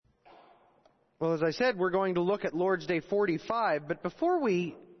Well, as I said, we're going to look at Lord's Day 45, but before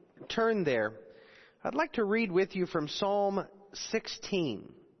we turn there, I'd like to read with you from Psalm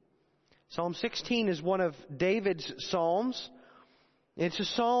 16. Psalm 16 is one of David's psalms. It's a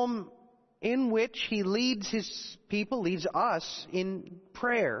psalm in which he leads his people, leads us in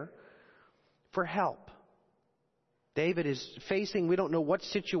prayer for help. David is facing, we don't know what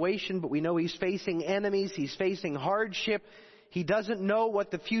situation, but we know he's facing enemies, he's facing hardship. He doesn't know what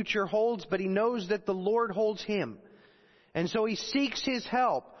the future holds, but he knows that the Lord holds him. And so he seeks his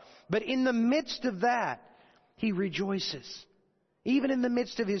help. But in the midst of that, he rejoices. Even in the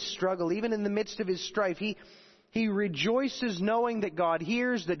midst of his struggle, even in the midst of his strife, he rejoices knowing that God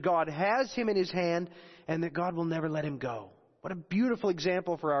hears, that God has him in his hand, and that God will never let him go. What a beautiful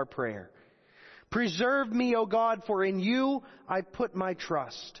example for our prayer. Preserve me, O God, for in you I put my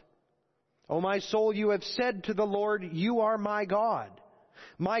trust. O my soul, you have said to the Lord, you are my God.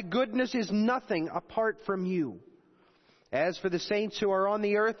 My goodness is nothing apart from you. As for the saints who are on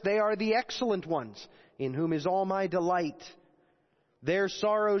the earth, they are the excellent ones, in whom is all my delight. Their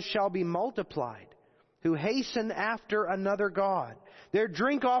sorrows shall be multiplied, who hasten after another God. Their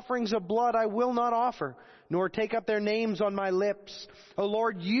drink offerings of blood I will not offer, nor take up their names on my lips. O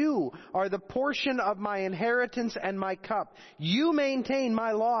Lord, you are the portion of my inheritance and my cup. You maintain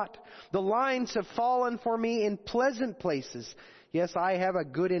my lot. The lines have fallen for me in pleasant places. Yes, I have a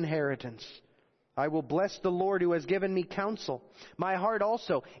good inheritance. I will bless the Lord who has given me counsel. My heart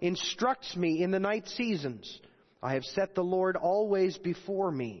also instructs me in the night seasons. I have set the Lord always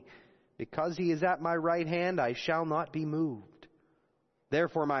before me. Because he is at my right hand, I shall not be moved.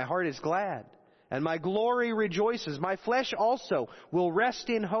 Therefore my heart is glad, and my glory rejoices. My flesh also will rest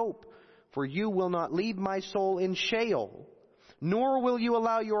in hope, for you will not leave my soul in Sheol, nor will you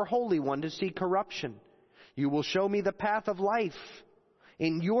allow your Holy One to see corruption. You will show me the path of life.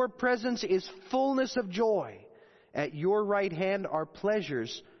 In your presence is fullness of joy. At your right hand are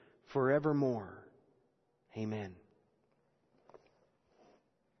pleasures forevermore. Amen.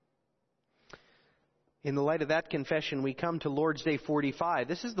 In the light of that confession, we come to Lord's Day 45.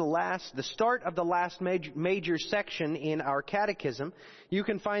 This is the start of the last major section in our catechism. You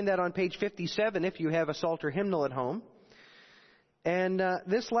can find that on page 57 if you have a Psalter hymnal at home. And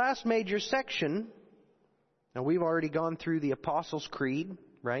this last major section, now we've already gone through the Apostles' Creed,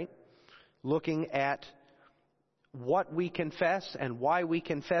 right? Looking at what we confess and why we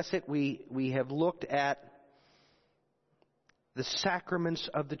confess it. We have looked at the sacraments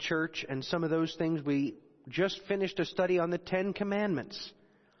of the church and some of those things. We just finished a study on the Ten Commandments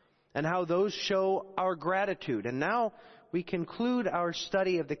and how those show our gratitude. And now we conclude our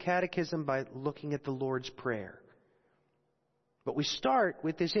study of the Catechism by looking at the Lord's Prayer. But we start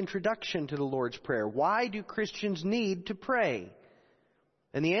with this introduction to the Lord's Prayer. Why do Christians need to pray?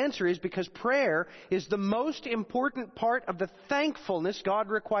 And the answer is because prayer is the most important part of the thankfulness God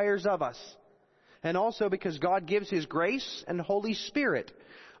requires of us. And also because God gives His grace and Holy Spirit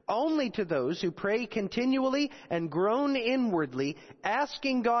only to those who pray continually and groan inwardly,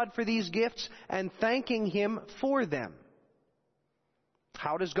 asking God for these gifts and thanking Him for them.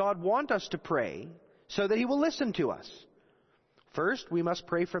 How does God want us to pray so that He will listen to us? First, we must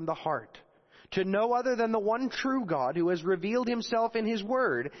pray from the heart, to no other than the one true God who has revealed Himself in His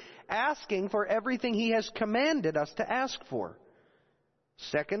Word, asking for everything He has commanded us to ask for.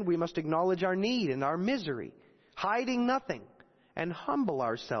 Second, we must acknowledge our need and our misery, hiding nothing, and humble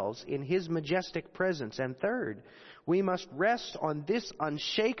ourselves in His majestic presence. And third, we must rest on this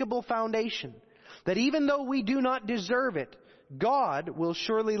unshakable foundation, that even though we do not deserve it, God will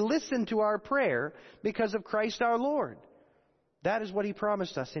surely listen to our prayer because of Christ our Lord. That is what He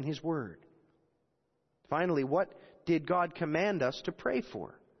promised us in His Word. Finally, what did God command us to pray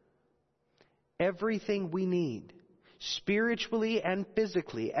for? Everything we need, spiritually and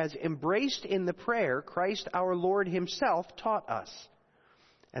physically, as embraced in the prayer Christ our Lord Himself taught us.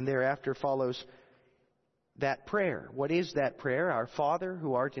 And thereafter follows that prayer. What is that prayer? Our Father,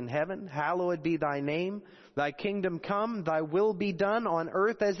 who art in heaven, hallowed be Thy name. Thy kingdom come, Thy will be done on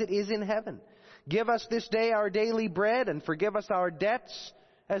earth as it is in heaven. Give us this day our daily bread, and forgive us our debts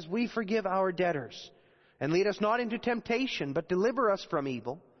as we forgive our debtors. And lead us not into temptation, but deliver us from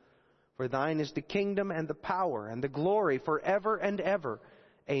evil. For Thine is the kingdom and the power and the glory forever and ever.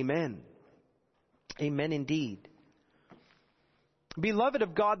 Amen. Amen indeed. Beloved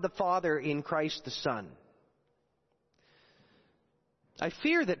of God the Father in Christ the Son, I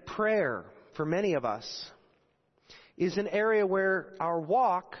fear that prayer, for many of us, is an area where our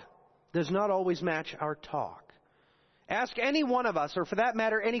walk does not always match our talk. Ask any one of us, or for that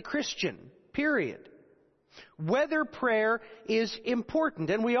matter, any Christian, period. Whether prayer is important.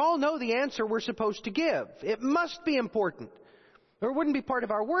 And we all know the answer we're supposed to give. It must be important, or it wouldn't be part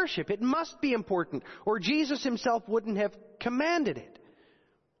of our worship. It must be important, or Jesus himself wouldn't have commanded it.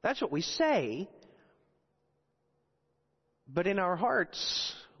 That's what we say. But in our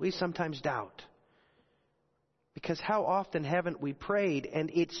hearts, we sometimes doubt. Because how often haven't we prayed and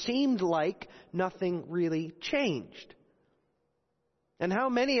it seemed like nothing really changed? And how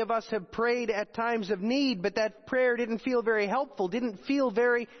many of us have prayed at times of need, but that prayer didn't feel very helpful, didn't feel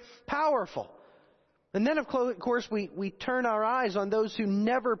very powerful? And then, of course, we turn our eyes on those who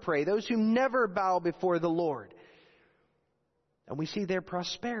never pray, those who never bow before the Lord. And we see their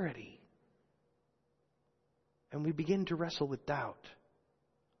prosperity. And we begin to wrestle with doubt.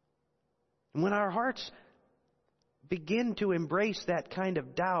 And when our hearts begin to embrace that kind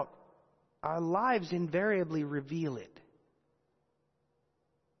of doubt, our lives invariably reveal it.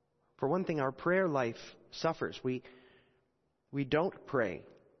 For one thing, our prayer life suffers. We don't pray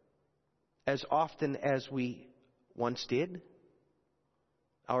as often as we once did.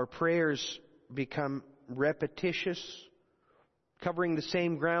 Our prayers become repetitious, covering the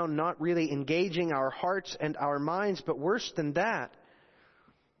same ground, not really engaging our hearts and our minds. But worse than that,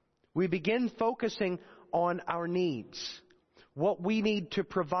 we begin focusing on our needs, what we need to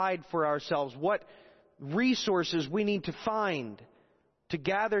provide for ourselves, what resources we need to find to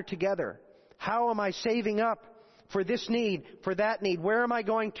gather together. How am I saving up for this need, for that need? Where am I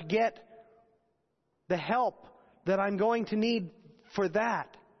going to get the help that I'm going to need for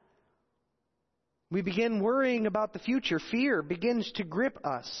that? We begin worrying about the future. Fear begins to grip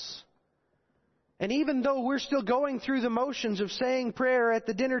us. And even though we're still going through the motions of saying prayer at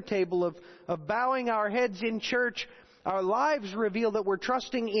the dinner table, of bowing our heads in church, our lives reveal that we're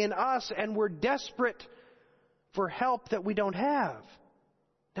trusting in us and we're desperate for help that we don't have.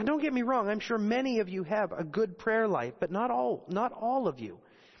 Now, don't get me wrong. I'm sure many of you have a good prayer life, but not all of you,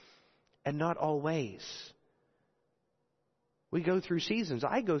 and not always. We go through seasons.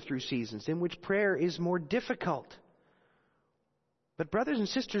 I go through seasons in which prayer is more difficult. But brothers and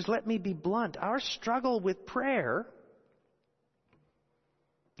sisters, let me be blunt. Our struggle with prayer,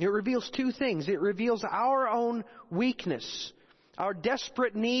 it reveals two things. It reveals our own weakness, our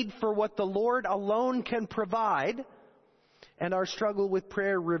desperate need for what the Lord alone can provide. And our struggle with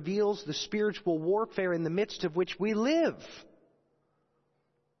prayer reveals the spiritual warfare in the midst of which we live.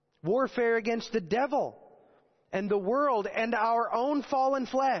 Warfare against the devil and the world and our own fallen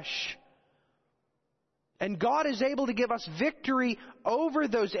flesh. And God is able to give us victory over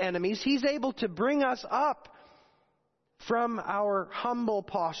those enemies. He's able to bring us up from our humble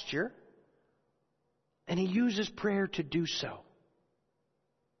posture. And He uses prayer to do so.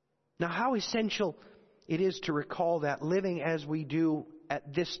 Now, how essential it is to recall that living as we do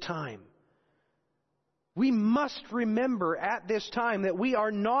at this time. We must remember at this time that we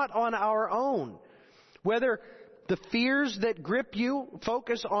are not on our own. Whether the fears that grip you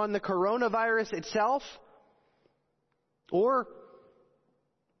focus on the coronavirus itself, or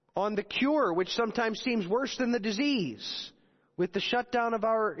on the cure, which sometimes seems worse than the disease, with the shutdown of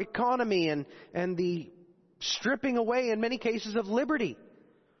our economy and the stripping away, in many cases, of liberty.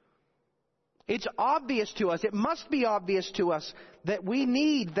 It's obvious to us, it must be obvious to us, that we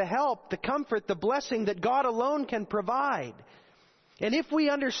need the help, the comfort, the blessing that God alone can provide. And if we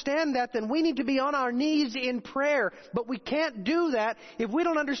understand that, then we need to be on our knees in prayer. But we can't do that if we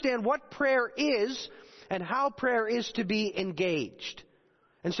don't understand what prayer is and how prayer is to be engaged.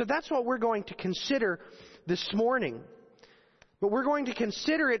 And so that's what we're going to consider this morning. But we're going to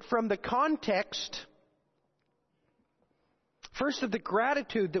consider it from the context, first, of the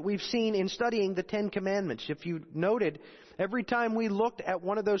gratitude that we've seen in studying the Ten Commandments. If you noted, every time we looked at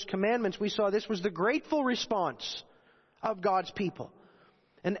one of those commandments, we saw this was the grateful response of God's people.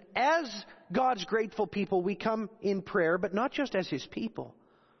 And as God's grateful people, we come in prayer, but not just as His people.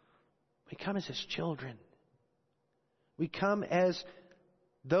 We come as His children. We come as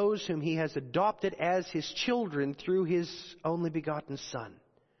those whom He has adopted as His children through His only begotten Son.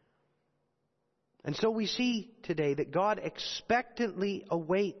 And so we see today that God expectantly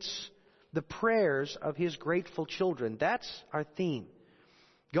awaits the prayers of His grateful children. That's our theme.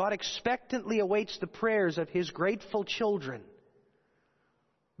 God expectantly awaits the prayers of His grateful children.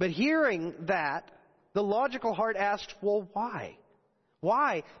 But hearing that, the logical heart asks, well, why?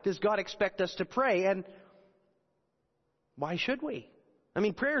 Why does God expect us to pray? And why should we? I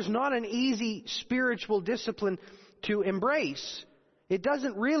mean, prayer is not an easy spiritual discipline to embrace. It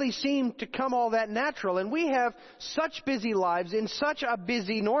doesn't really seem to come all that natural. And we have such busy lives in such a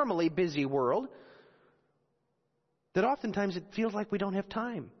normally busy world, that oftentimes it feels like we don't have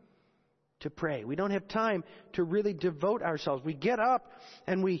time to pray. We don't have time to really devote ourselves. We get up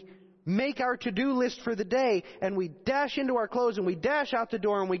and we make our to-do list for the day, and we dash into our clothes and we dash out the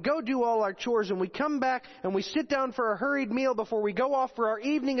door and we go do all our chores, and we come back and we sit down for a hurried meal before we go off for our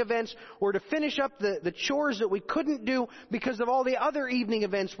evening events or to finish up the chores that we couldn't do because of all the other evening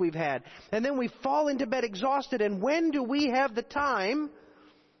events we've had. And then we fall into bed exhausted, and when do we have the time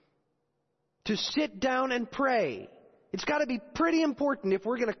to sit down and pray? It's got to be pretty important if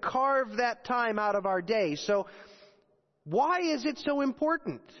we're going to carve that time out of our day. So why is it so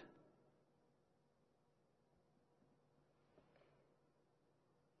important?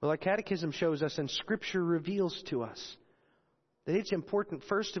 Well, our catechism shows us and Scripture reveals to us that it's important,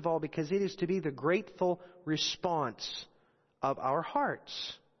 first of all, because it is to be the grateful response of our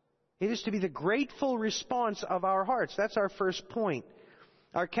hearts. It is to be the grateful response of our hearts. That's our first point.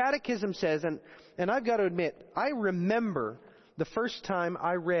 Our catechism says, and I've got to admit, I remember the first time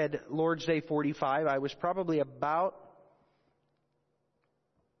I read Lord's Day 45. I was probably about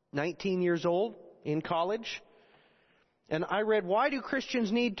 19 years old in college. And I read, why do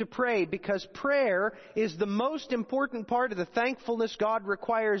Christians need to pray? Because prayer is the most important part of the thankfulness God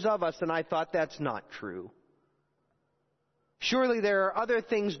requires of us. And I thought, that's not true. Surely there are other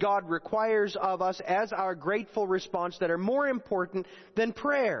things God requires of us as our grateful response that are more important than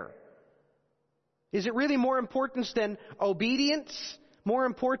prayer. Is it really more important than obedience? More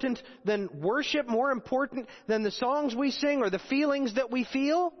important than worship? More important than the songs we sing or the feelings that we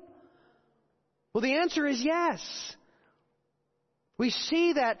feel? Well, the answer is yes. We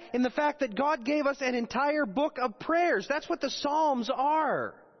see that in the fact that God gave us an entire book of prayers. That's what the Psalms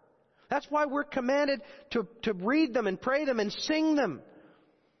are. That's why we're commanded to read them and pray them and sing them.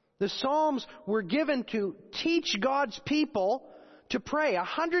 The Psalms were given to teach God's people to pray.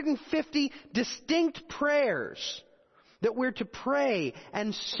 150 distinct prayers that we're to pray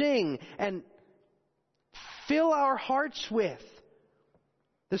and sing and fill our hearts with.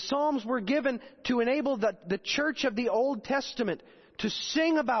 The Psalms were given to enable the church of the Old Testament to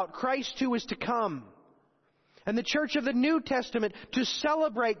sing about Christ who is to come. And the church of the New Testament to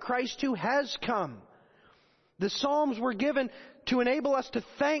celebrate Christ who has come. The Psalms were given to enable us to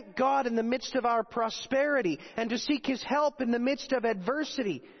thank God in the midst of our prosperity and to seek His help in the midst of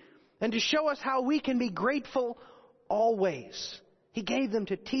adversity and to show us how we can be grateful always. He gave them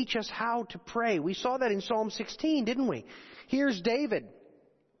to teach us how to pray. We saw that in Psalm 16, didn't we? Here's David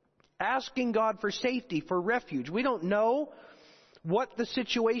asking God for safety, for refuge. We don't know what the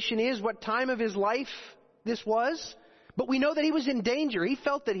situation is, what time of his life this was, but we know that he was in danger. He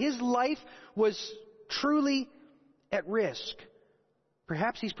felt that his life was truly at risk.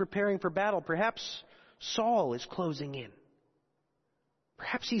 Perhaps he's preparing for battle. Perhaps Saul is closing in.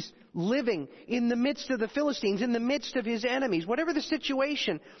 Perhaps he's living in the midst of the Philistines, in the midst of his enemies. Whatever the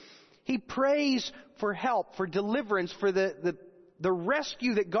situation, he prays for help, for deliverance, for the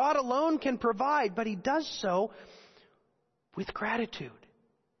rescue that God alone can provide, but he does so with gratitude.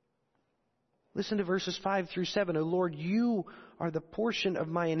 Listen to verses 5 through 7. O Lord, you are the portion of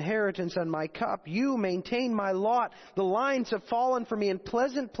my inheritance and my cup. You maintain my lot. The lines have fallen for me. In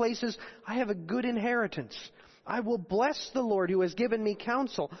pleasant places I have a good inheritance. I will bless the Lord who has given me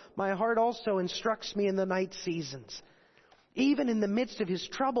counsel. My heart also instructs me in the night seasons. Even in the midst of his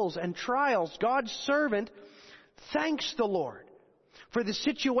troubles and trials, God's servant thanks the Lord for the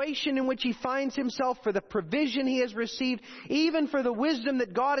situation in which he finds himself, for the provision he has received, even for the wisdom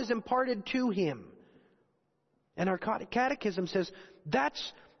that God has imparted to him. And our catechism says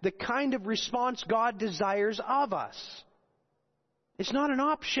that's the kind of response God desires of us. It's not an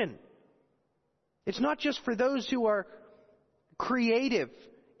option. It's not just for those who are creative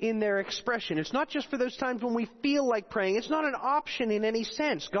in their expression. It's not just for those times when we feel like praying. It's not an option in any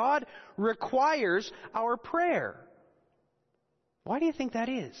sense. God requires our prayer. Why do you think that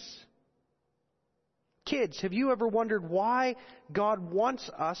is? Kids, have you ever wondered why God wants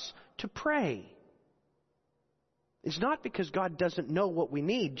us to pray? It's not because God doesn't know what we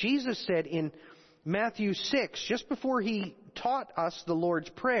need. Jesus said in Matthew 6, just before he taught us the Lord's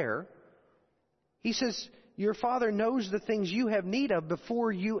Prayer, he says, your Father knows the things you have need of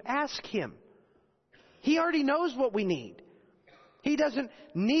before you ask Him. He already knows what we need. He doesn't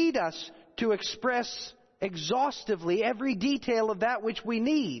need us to express exhaustively every detail of that which we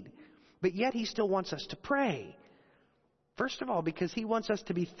need. But yet He still wants us to pray. First of all, because He wants us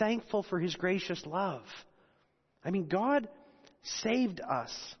to be thankful for His gracious love. I mean, God saved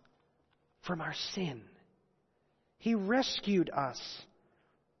us from our sin. He rescued us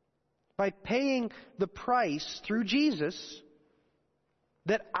by paying the price through Jesus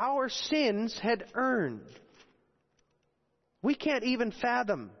that our sins had earned. We can't even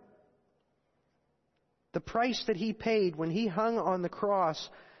fathom The price that He paid when He hung on the cross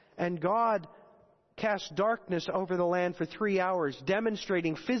and God cast darkness over the land for 3 hours,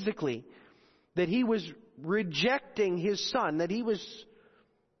 demonstrating physically that He was rejecting His Son, that He was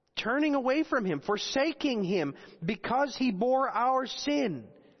turning away from Him, forsaking Him because He bore our sin.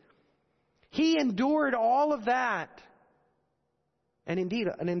 He endured all of that. And indeed,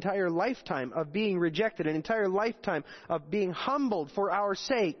 an entire lifetime of being rejected, an entire lifetime of being humbled for our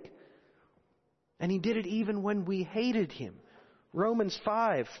sake. And He did it even when we hated Him. Romans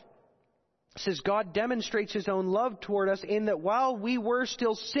 5 says, God demonstrates His own love toward us in that while we were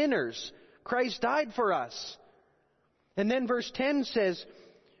still sinners, Christ died for us. And then verse 10 says,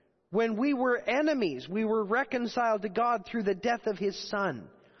 when we were enemies, we were reconciled to God through the death of His Son.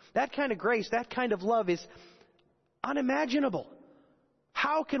 That kind of grace, that kind of love is unimaginable.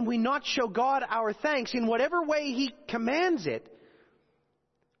 How can we not show God our thanks in whatever way He commands it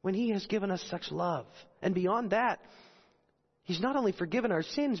when He has given us such love? And beyond that, He's not only forgiven our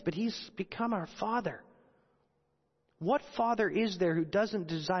sins, but He's become our Father. What father is there who doesn't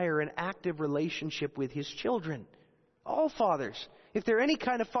desire an active relationship with his children? All fathers, if they're any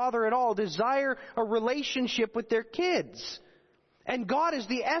kind of father at all, desire a relationship with their kids. And God is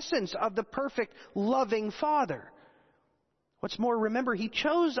the essence of the perfect, loving Father. What's more, remember, He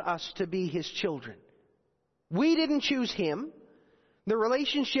chose us to be His children. We didn't choose Him. The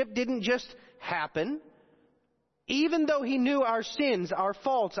relationship didn't just happen. Even though He knew our sins, our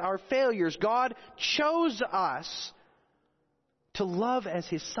faults, our failures, God chose us to love as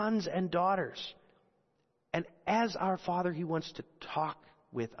His sons and daughters. And as our Father, He wants to talk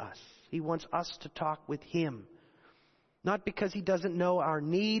with us. He wants us to talk with Him. Not because He doesn't know our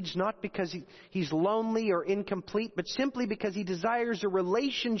needs, not because He's lonely or incomplete, but simply because He desires a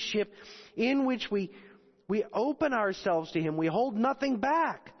relationship in which we open ourselves to Him. We hold nothing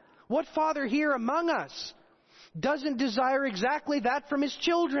back. What father here among us doesn't desire exactly that from his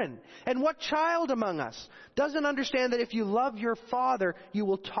children? And what child among us doesn't understand that if you love your father, you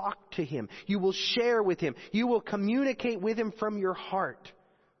will talk to him, you will share with him, you will communicate with him from your heart?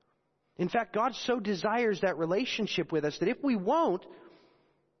 In fact, God so desires that relationship with us that if we won't,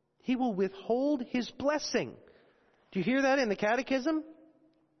 He will withhold His blessing. Do you hear that in the Catechism?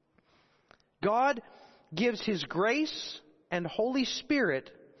 God gives His grace and Holy Spirit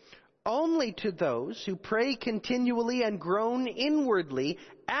only to those who pray continually and groan inwardly,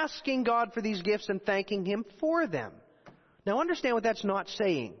 asking God for these gifts and thanking Him for them. Now understand what that's not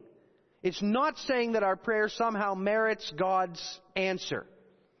saying. It's not saying that our prayer somehow merits God's answer.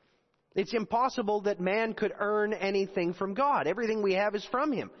 It's impossible that man could earn anything from God. Everything we have is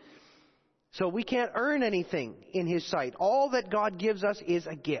from Him. So we can't earn anything in His sight. All that God gives us is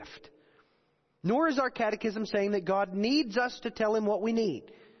a gift. Nor is our catechism saying that God needs us to tell Him what we need.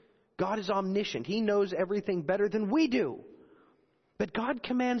 God is omniscient. He knows everything better than we do. But God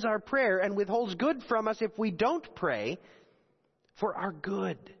commands our prayer and withholds good from us if we don't pray for our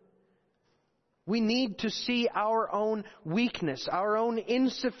good. We need to see our own weakness, our own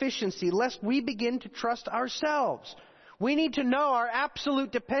insufficiency, lest we begin to trust ourselves. We need to know our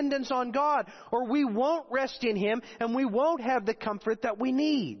absolute dependence on God, or we won't rest in Him and we won't have the comfort that we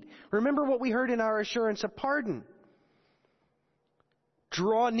need. Remember what we heard in our assurance of pardon.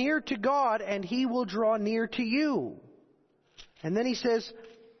 Draw near to God and He will draw near to you. And then He says,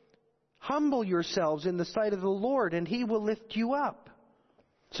 humble yourselves in the sight of the Lord and He will lift you up.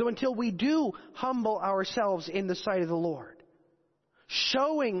 So until we do humble ourselves in the sight of the Lord,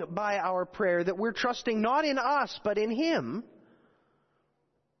 showing by our prayer that we're trusting not in us but in Him,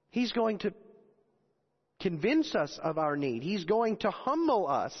 He's going to convince us of our need. He's going to humble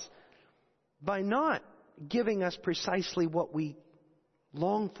us by not giving us precisely what we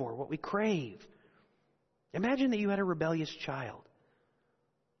long for, what we crave. Imagine that you had a rebellious child.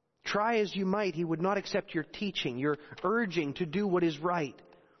 Try as you might, he would not accept your teaching, your urging to do what is right.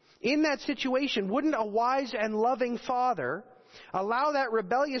 In that situation, wouldn't a wise and loving father allow that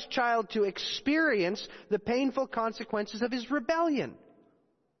rebellious child to experience the painful consequences of his rebellion?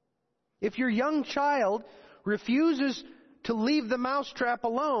 If your young child refuses to leave the mousetrap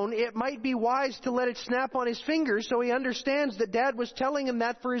alone, it might be wise to let it snap on his fingers so he understands that Dad was telling him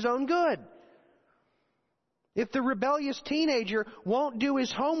that for his own good. If the rebellious teenager won't do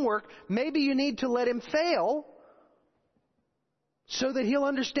his homework, maybe you need to let him fail so that he'll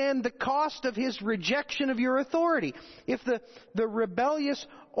understand the cost of his rejection of your authority. If the rebellious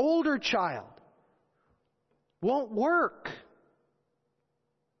older child won't work,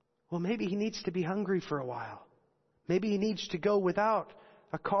 well, maybe he needs to be hungry for a while. Maybe he needs to go without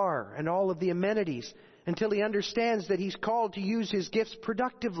a car and all of the amenities until he understands that he's called to use his gifts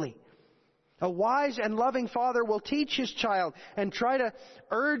productively. A wise and loving father will teach his child and try to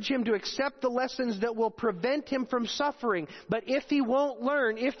urge him to accept the lessons that will prevent him from suffering. But if he won't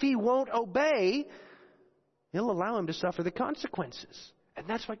learn, if he won't obey, he'll allow him to suffer the consequences. And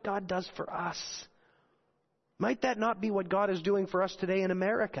that's what God does for us. Might that not be what God is doing for us today in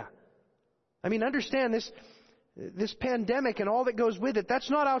America? I mean, understand this pandemic and all that goes with it, that's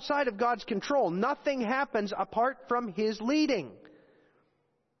not outside of God's control. Nothing happens apart from His leading.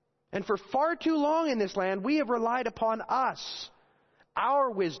 And for far too long in this land, we have relied upon us, our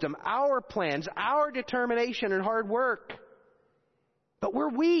wisdom, our plans, our determination and hard work. But we're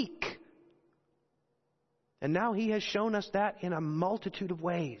weak. And now He has shown us that in a multitude of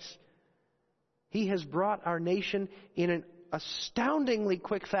ways. He has brought our nation in an astoundingly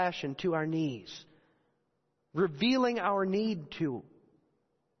quick fashion to our knees, revealing our need to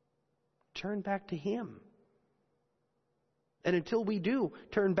turn back to Him. And until we do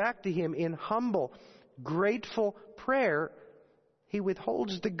turn back to Him in humble, grateful prayer, He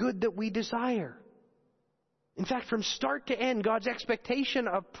withholds the good that we desire. In fact, from start to end, God's expectation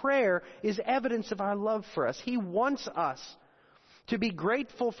of prayer is evidence of our love for us. He wants us to be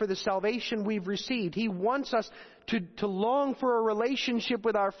grateful for the salvation we've received. He wants us to long for a relationship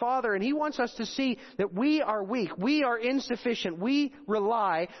with our Father. And He wants us to see that we are weak. We are insufficient. We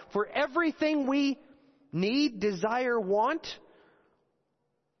rely for everything we need, desire, want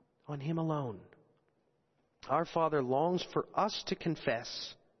on Him alone. Our Father longs for us to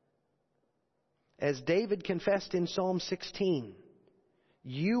confess, as David confessed in Psalm 16,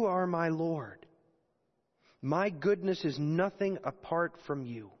 "You are my Lord. My goodness is nothing apart from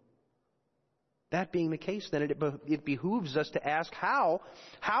You." That being the case, then it behooves us to ask how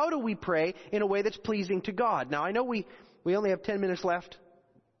do we pray in a way that's pleasing to God? Now, I know we only have 10 minutes left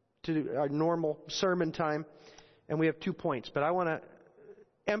to our normal sermon time, and we have 2 points, but I want to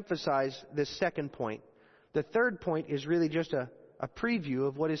emphasize this second point. The third point is really just a preview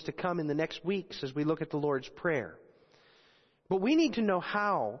of what is to come in the next weeks as we look at the Lord's Prayer. But we need to know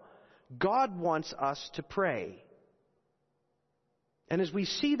how God wants us to pray. And as we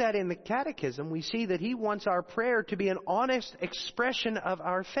see that in the Catechism, we see that He wants our prayer to be an honest expression of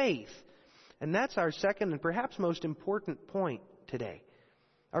our faith. And that's our second and perhaps most important point today.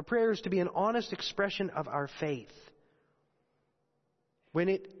 Our prayer is to be an honest expression of our faith. When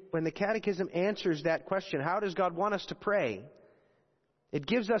the Catechism answers that question, how does God want us to pray? It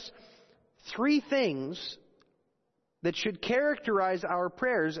gives us 3 things that should characterize our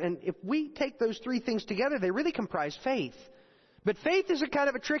prayers. And if we take those 3 things together, they really comprise faith. But faith is a kind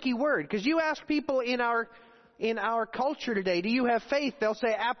of a tricky word, because you ask people in our culture today, do you have faith? They'll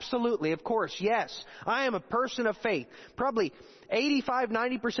say, absolutely, of course, yes. I am a person of faith. Probably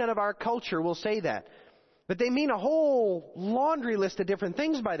 85-90% of our culture will say that. But they mean a whole laundry list of different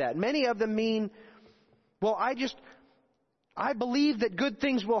things by that. Many of them mean, well, I believe that good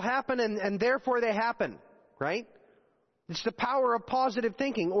things will happen and therefore they happen, right? It's the power of positive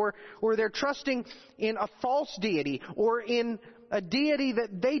thinking. Or they're trusting in a false deity or in a deity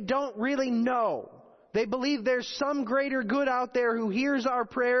that they don't really know. They believe there's some greater good out there who hears our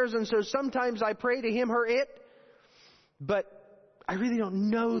prayers, and so sometimes I pray to him or it, but I really don't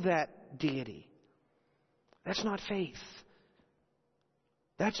know that deity. That's not faith.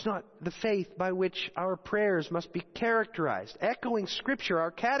 That's not the faith by which our prayers must be characterized. Echoing Scripture,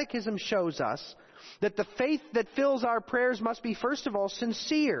 our Catechism shows us that the faith that fills our prayers must be, first of all,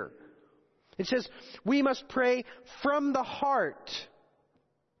 sincere. It says we must pray from the heart.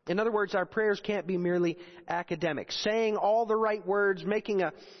 In other words, our prayers can't be merely academic, saying all the right words, making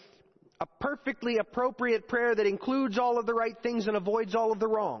a perfectly appropriate prayer that includes all of the right things and avoids all of the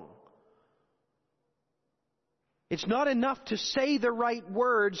wrong. It's not enough to say the right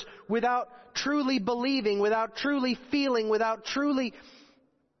words without truly believing, without truly feeling, without truly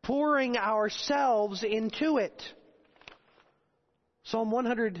pouring ourselves into it. Psalm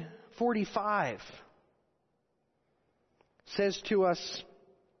 145 says to us,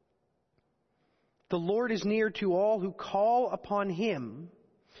 "The Lord is near to all who call upon Him,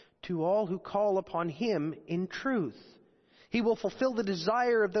 to all who call upon Him in truth. He will fulfill the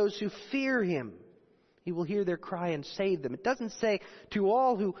desire of those who fear Him. He will hear their cry and save them." It doesn't say to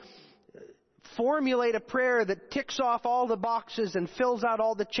all who formulate a prayer that ticks off all the boxes and fills out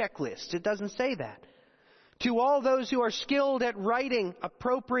all the checklists. It doesn't say that. To all those who are skilled at writing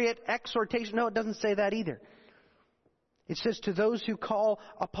appropriate exhortation. No, it doesn't say that either. It says to those who call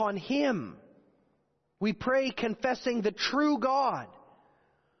upon Him. We pray confessing the true God.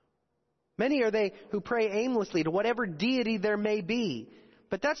 Many are they who pray aimlessly to whatever deity there may be.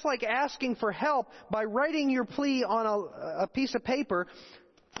 But that's like asking for help by writing your plea on a piece of paper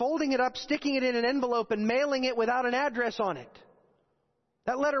folding it up, sticking it in an envelope, and mailing it without an address on it.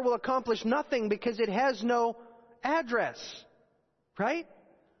 That letter will accomplish nothing because it has no address. Right?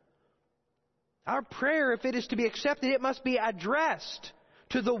 Our prayer, if it is to be accepted, it must be addressed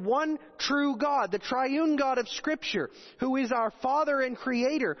to the one true God, the triune God of Scripture, who is our Father and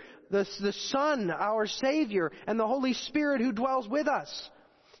Creator, the Son, our Savior, and the Holy Spirit who dwells with us.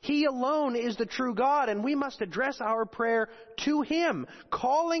 He alone is the true God, and we must address our prayer to Him,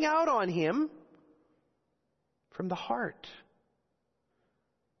 calling out on Him from the heart.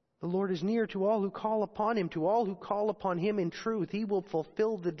 The Lord is near to all who call upon Him, to all who call upon Him in truth. He will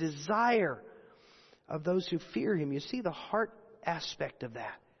fulfill the desire of those who fear Him. You see the heart aspect of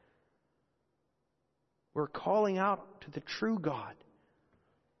that. We're calling out to the true God,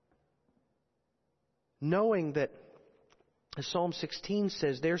 knowing that, as Psalm 16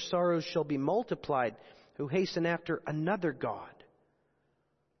 says, their sorrows shall be multiplied who hasten after another God.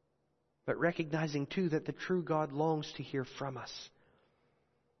 But recognizing too that the true God longs to hear from us.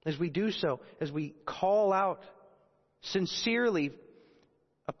 As we do so, as we call out sincerely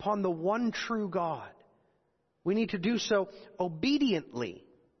upon the one true God, we need to do so obediently.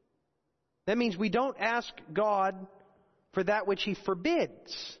 That means we don't ask God for that which He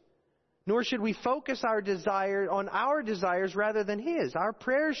forbids. Nor should we focus our desire on our desires rather than His. Our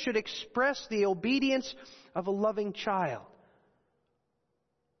prayers should express the obedience of a loving child.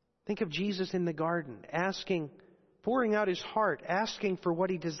 Think of Jesus in the garden, pouring out His heart, asking for what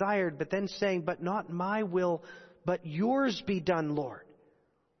He desired, but then saying, "But not my will, but yours be done, Lord."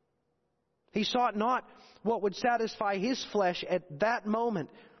 He sought not what would satisfy His flesh at that moment,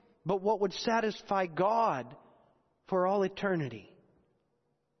 but what would satisfy God for all eternity.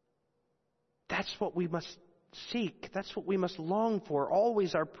 That's what we must seek. That's what we must long for.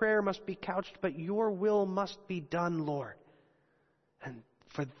 Always our prayer must be couched, "But your will must be done, Lord." And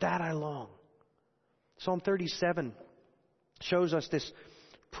for that I long. Psalm 37 shows us this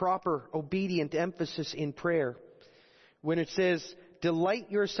proper, obedient emphasis in prayer. When it says, "Delight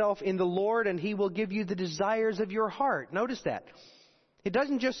yourself in the Lord, and He will give you the desires of your heart." Notice that. It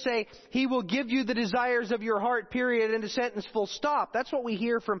doesn't just say, "He will give you the desires of your heart," period, and a sentence, full stop. That's what we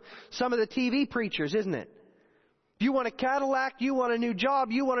hear from some of the TV preachers, isn't it? If you want a Cadillac, you want a new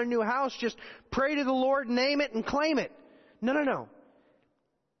job, you want a new house, just pray to the Lord, name it, and claim it. No.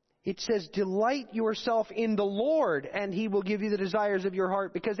 It says, "Delight yourself in the Lord, and He will give you the desires of your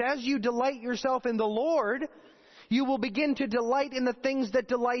heart." Because as you delight yourself in the Lord, you will begin to delight in the things that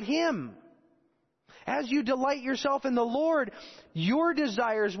delight Him. As you delight yourself in the Lord, your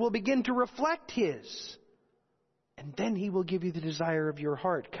desires will begin to reflect His. And then He will give you the desire of your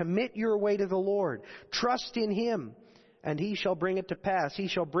heart. Commit your way to the Lord. Trust in Him, and He shall bring it to pass. He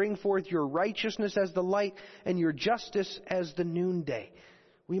shall bring forth your righteousness as the light, and your justice as the noonday.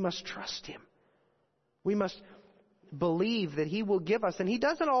 We must trust Him. We must believe that He will give us. And He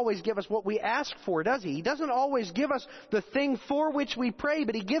doesn't always give us what we ask for, does He? He doesn't always give us the thing for which we pray,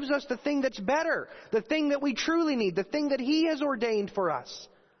 but He gives us the thing that's better, the thing that we truly need, the thing that He has ordained for us.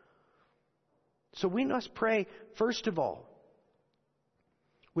 So we must pray, first of all,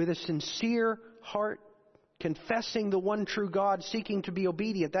 with a sincere heart, confessing the one true God, seeking to be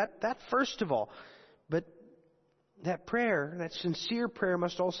obedient. That first of all. But that prayer, that sincere prayer,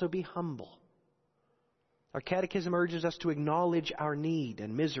 must also be humble. Our catechism urges us to acknowledge our need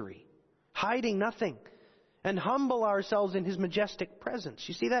and misery, hiding nothing, and humble ourselves in His majestic presence.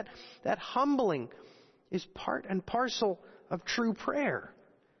 You see, that humbling is part and parcel of true prayer.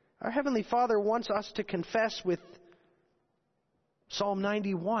 Our Heavenly Father wants us to confess with Psalm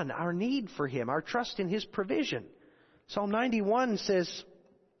 91 our need for Him, our trust in His provision. Psalm 91 says,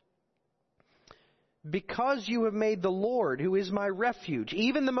 "Because you have made the Lord, who is my refuge,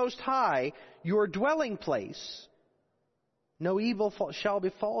 even the Most High, your dwelling place, no evil shall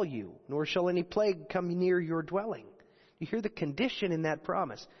befall you, nor shall any plague come near your dwelling." You hear the condition in that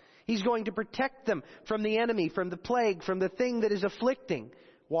promise. He's going to protect them from the enemy, from the plague, from the thing that is afflicting.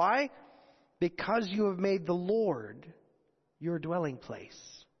 Why? Because you have made the Lord your dwelling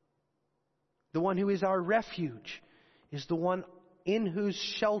place. The one who is our refuge is the one in whose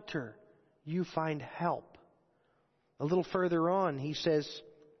shelter you find help. A little further on, he says,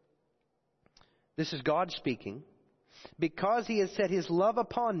 this is God speaking, "Because He has set His love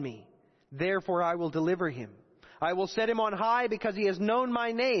upon me, therefore I will deliver him. I will set him on high because he has known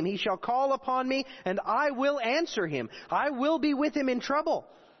my name. He shall call upon me, and I will answer him. I will be with him in trouble.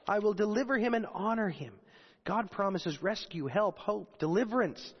 I will deliver him and honor him." God promises rescue, help, hope,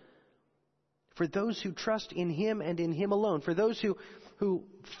 deliverance for those who trust in Him and in Him alone. For those who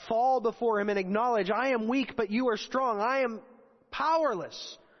fall before Him and acknowledge, "I am weak, but you are strong. I am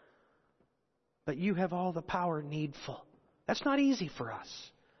powerless, but you have all the power needful. That's not easy for us.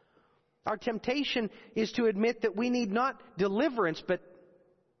 Our temptation is to admit that we need not deliverance, but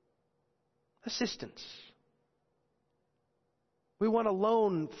assistance. We want a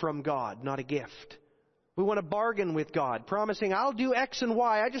loan from God, not a gift. We want to bargain with God, promising, I'll do X and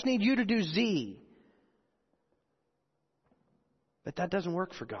Y, I just need you to do Z. But that doesn't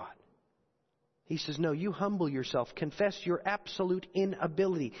work for God. He says, no, you humble yourself, confess your absolute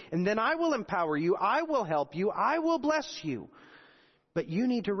inability, and then I will empower you, I will help you, I will bless you. But you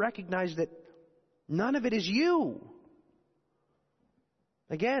need to recognize that none of it is you.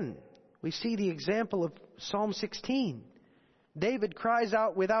 Again, we see the example of Psalm 16. David cries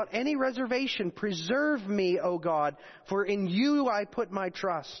out without any reservation, preserve me, O God, for in you I put my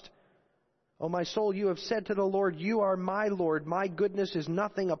trust. O my soul, you have said to the Lord, you are my Lord. My goodness is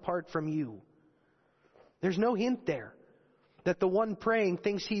nothing apart from you. There's no hint there that the one praying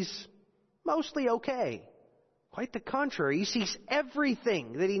thinks he's mostly okay. Quite the contrary. He sees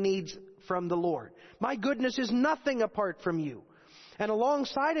everything that he needs from the Lord. My goodness is nothing apart from you. And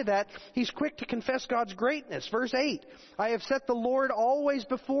alongside of that, he's quick to confess God's greatness. Verse 8, I have set the Lord always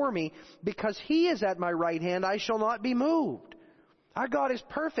before me. Because he is at my right hand, I shall not be moved. Our God is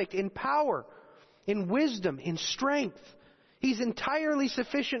perfect in power, in wisdom, in strength. He's entirely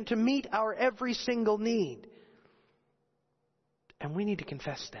sufficient to meet our every single need. And we need to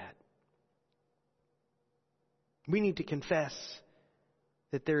confess that. We need to confess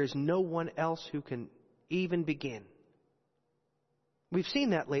that there is no one else who can even begin. We've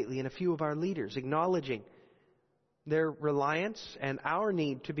seen that lately in a few of our leaders, acknowledging their reliance and our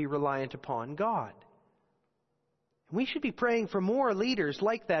need to be reliant upon God. We should be praying for more leaders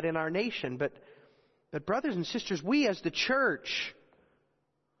like that in our nation. But brothers and sisters, we as the church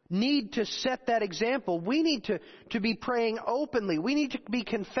need to set that example. We need to be praying openly. We need to be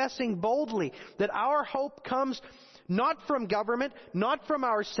confessing boldly that our hope comes not from government, not from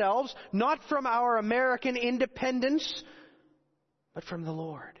ourselves, not from our American independence, but from the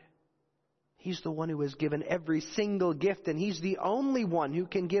Lord. He's the one who has given every single gift, and He's the only one who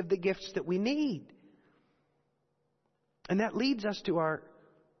can give the gifts that we need. And that leads us to our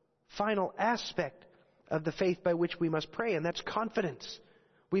final aspect of the faith by which we must pray, and that's confidence.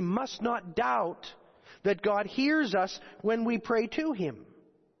 We must not doubt that God hears us when we pray to Him.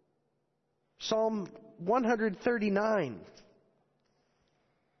 Psalm 139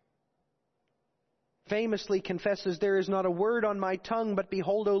 famously confesses, there is not a word on my tongue, but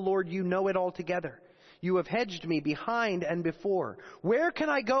behold, O Lord, you know it altogether. You have hedged me behind and before. Where can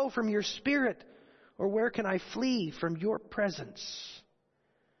I go from your Spirit? Or where can I flee from your presence?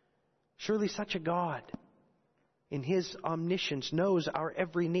 Surely such a God, in His omniscience, knows our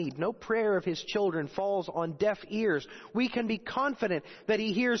every need. No prayer of His children falls on deaf ears. We can be confident that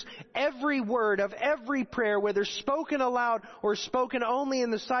He hears every word of every prayer, whether spoken aloud or spoken only in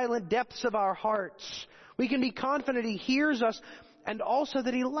the silent depths of our hearts. We can be confident He hears us and also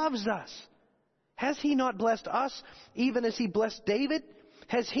that He loves us. Has He not blessed us even as He blessed David?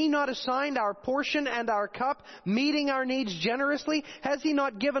 Has He not assigned our portion and our cup, meeting our needs generously? Has He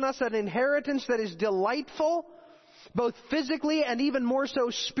not given us an inheritance that is delightful, both physically and even more so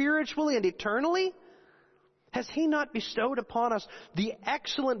spiritually and eternally? Has He not bestowed upon us the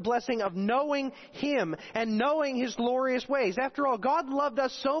excellent blessing of knowing Him and knowing His glorious ways? After all, God loved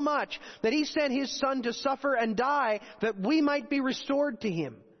us so much that He sent His Son to suffer and die that we might be restored to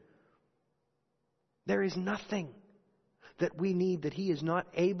Him. There is nothing that we need that He is not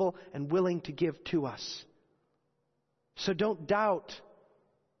able and willing to give to us. So don't doubt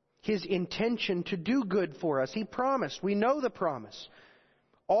His intention to do good for us. He promised. We know the promise.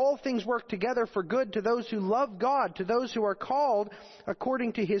 All things work together for good to those who love God, to those who are called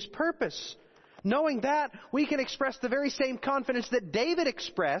according to His purpose. Knowing that, we can express the very same confidence that David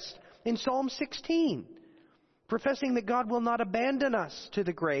expressed in Psalm 16, professing that God will not abandon us to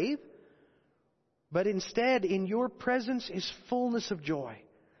the grave, but instead, in your presence is fullness of joy.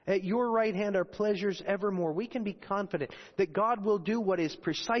 At your right hand are pleasures evermore. We can be confident that God will do what is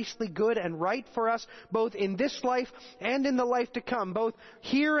precisely good and right for us, both in this life and in the life to come, both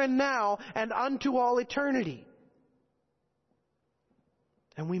here and now and unto all eternity.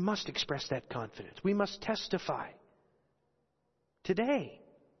 And we must express that confidence. We must testify today.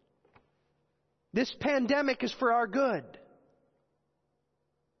 This pandemic is for our good.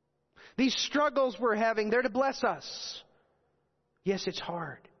 These struggles we're having, they're to bless us. Yes, it's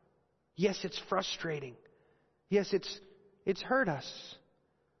hard. Yes, it's frustrating. Yes, it's hurt us.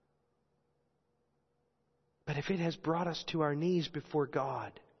 But if it has brought us to our knees before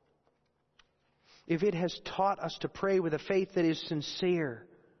God, if it has taught us to pray with a faith that is sincere,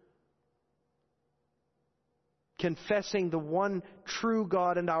 confessing the one true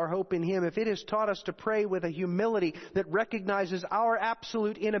God and our hope in Him, if it has taught us to pray with a humility that recognizes our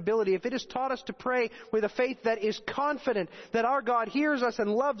absolute inability, if it has taught us to pray with a faith that is confident that our God hears us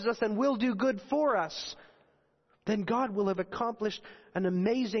and loves us and will do good for us, then God will have accomplished an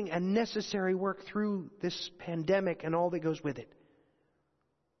amazing and necessary work through this pandemic and all that goes with it.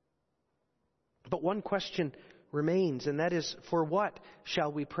 But one question remains, and that is, for what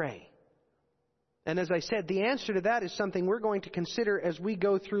shall we pray? And as I said, the answer to that is something we're going to consider as we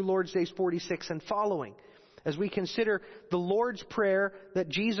go through Lord's Days 46 and following. As we consider the Lord's Prayer that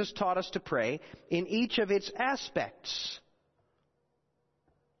Jesus taught us to pray in each of its aspects.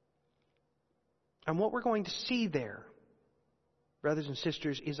 And what we're going to see there, brothers and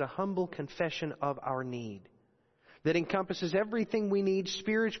sisters, is a humble confession of our need that encompasses everything we need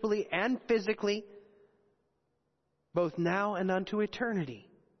spiritually and physically, both now and unto eternity.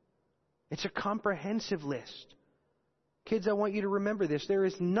 It's a comprehensive list. Kids, I want you to remember this. There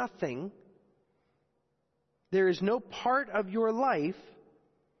is no part of your life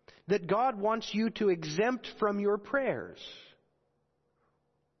that God wants you to exempt from your prayers.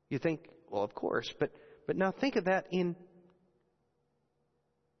 You think, well, of course, but now think of that in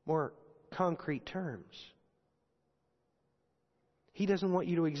more concrete terms. He doesn't want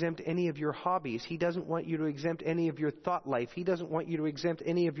you to exempt any of your hobbies. He doesn't want you to exempt any of your thought life. He doesn't want you to exempt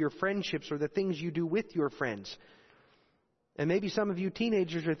any of your friendships or the things you do with your friends. And maybe some of you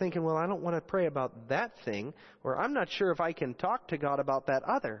teenagers are thinking, well, I don't want to pray about that thing, or I'm not sure if I can talk to God about that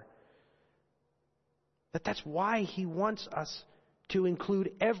other. But that's why He wants us to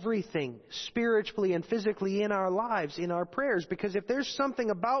include everything spiritually and physically in our lives, in our prayers. Because if there's something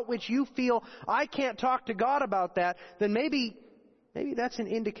about which you feel, I can't talk to God about that, then maybe that's an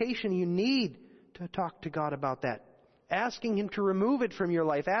indication you need to talk to God about that. Asking Him to remove it from your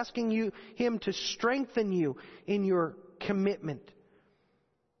life. Asking Him to strengthen you in your commitment.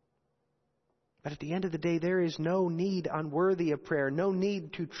 But at the end of the day, there is no need unworthy of prayer. No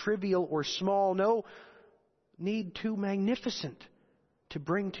need too trivial or small. No need too magnificent to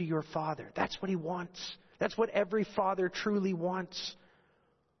bring to your Father. That's what He wants. That's what every father truly wants.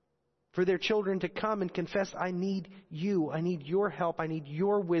 For their children to come and confess, I need you. I need your help. I need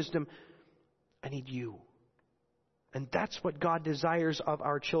your wisdom. I need you. And that's what God desires of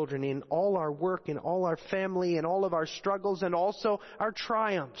our children in all our work, in all our family, in all of our struggles, and also our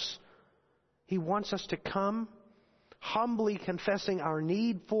triumphs. He wants us to come humbly confessing our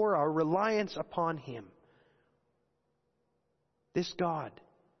need for, our reliance upon Him. This God,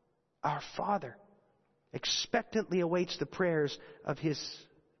 our Father, expectantly awaits the prayers of His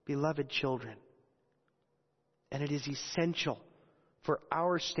beloved children. And it is essential for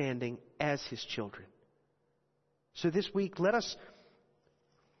our standing as His children. So this week, let us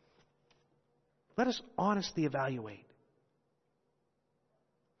honestly evaluate.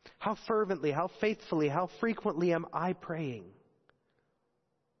 How fervently, how faithfully, how frequently am I praying?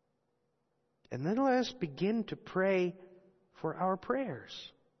 And then let us begin to pray for our prayers.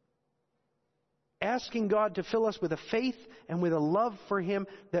 Asking God to fill us with a faith and with a love for Him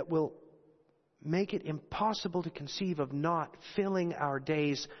that will make it impossible to conceive of not filling our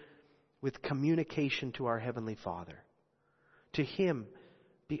days with communication to our Heavenly Father. To Him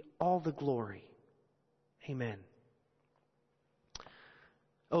be all the glory. Amen.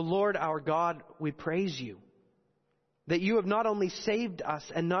 O Lord our God, we praise You that You have not only saved us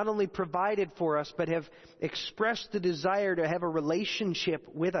and not only provided for us, but have expressed the desire to have a relationship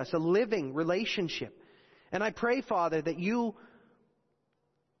with us, a living relationship. And I pray, Father, that You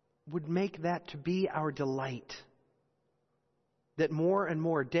would make that to be our delight. That more and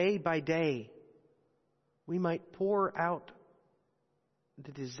more, day by day, we might pour out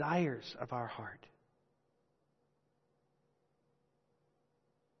the desires of our heart.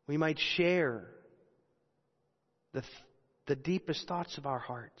 We might share the deepest thoughts of our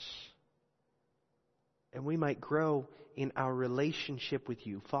hearts. And we might grow in our relationship with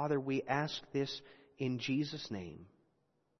You. Father, we ask this in Jesus' name.